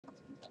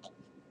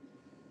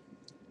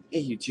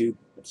Hey YouTube,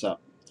 what's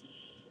up?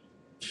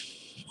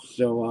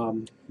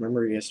 So,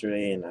 remember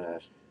yesterday in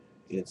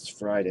it's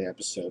Friday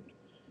episode,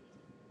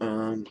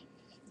 um,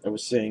 I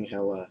was saying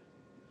how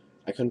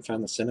I couldn't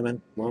find the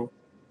cinnamon. Well,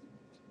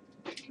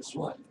 guess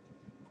what?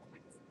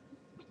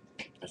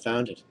 I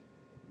found it,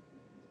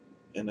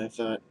 and I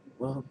thought,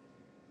 well,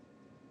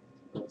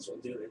 might as well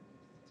do it.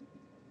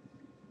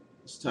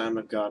 This time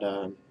I've got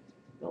my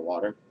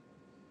water.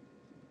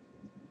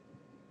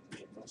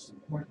 And most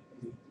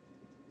importantly,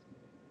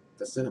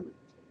 the cinnamon.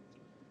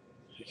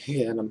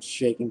 Yeah, and I'm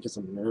shaking because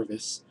I'm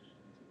nervous.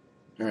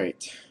 All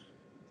right.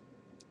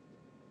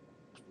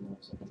 All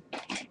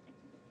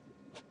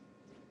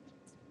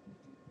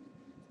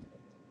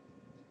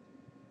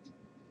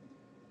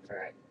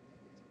right.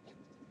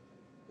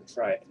 Let's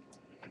try it.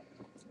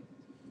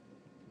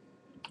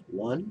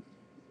 One.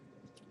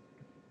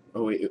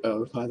 Oh wait.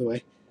 Oh, by the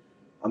way,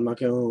 I'm not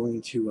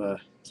going to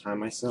time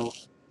myself.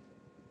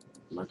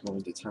 I'm not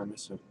going to time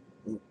myself.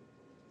 Ooh,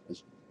 I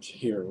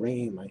hear a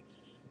ring in my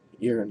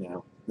ear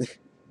now.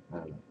 I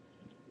don't know.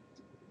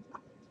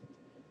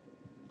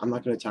 I'm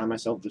not going to time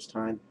myself this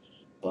time,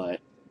 but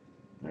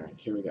alright,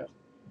 here we go.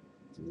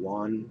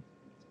 1,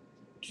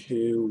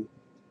 2,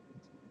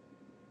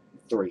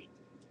 3.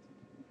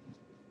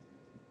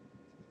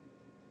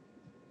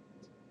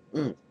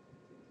 Mm.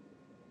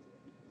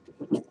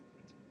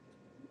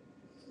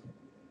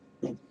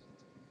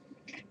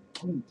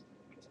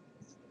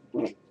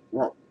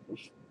 Oh.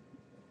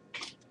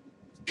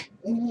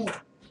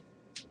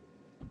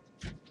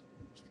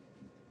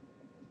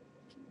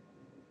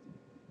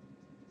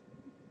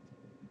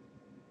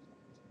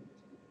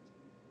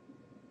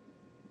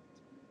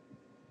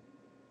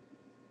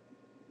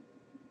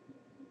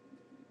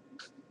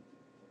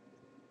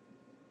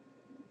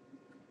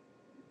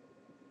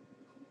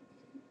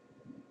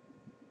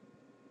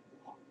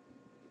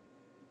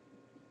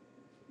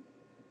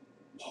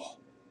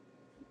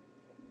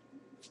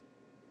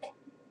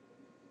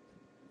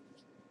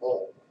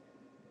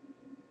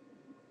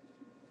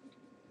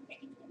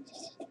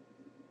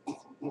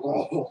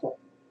 Oh.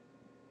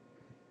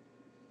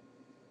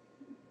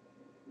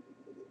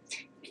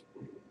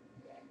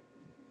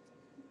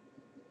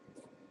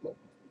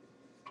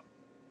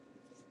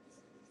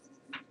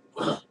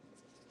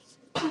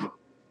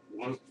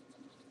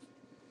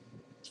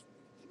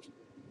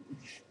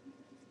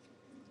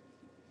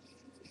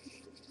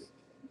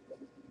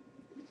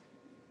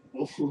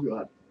 Oh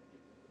God.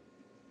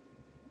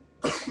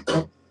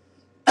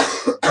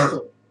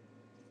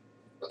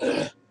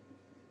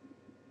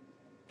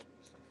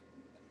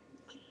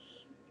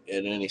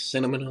 And any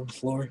cinnamon on the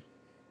floor?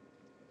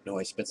 No,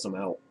 I spit some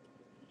out.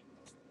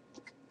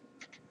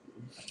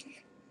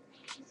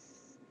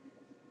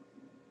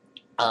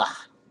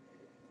 Ah,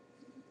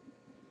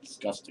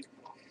 disgusting.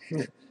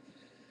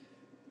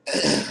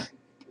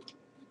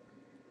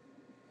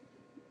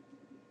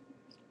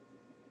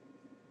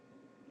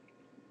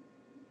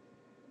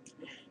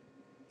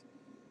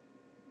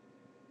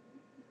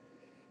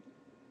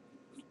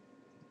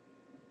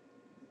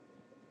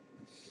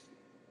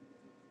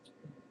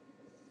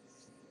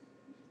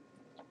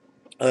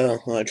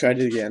 Well, I tried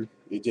it again.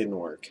 It didn't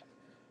work.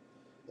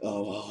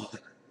 Oh well.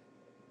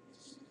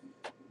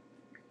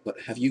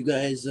 But have you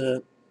guys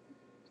done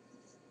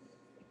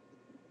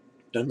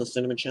the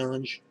cinnamon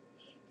challenge?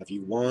 Have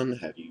you won?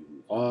 Have you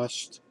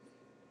lost?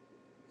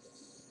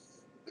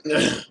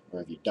 Or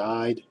have you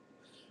died?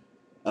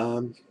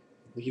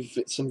 Leave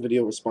some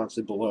video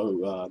responses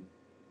below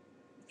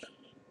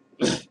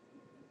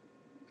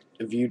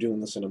of you doing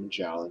the cinnamon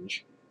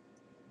challenge.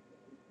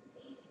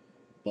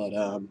 But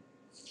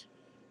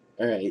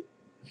alright.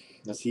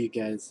 I'll see you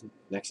guys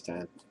next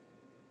time.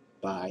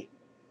 Bye.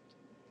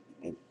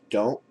 And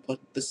don't put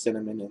the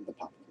cinnamon in the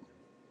popcorn.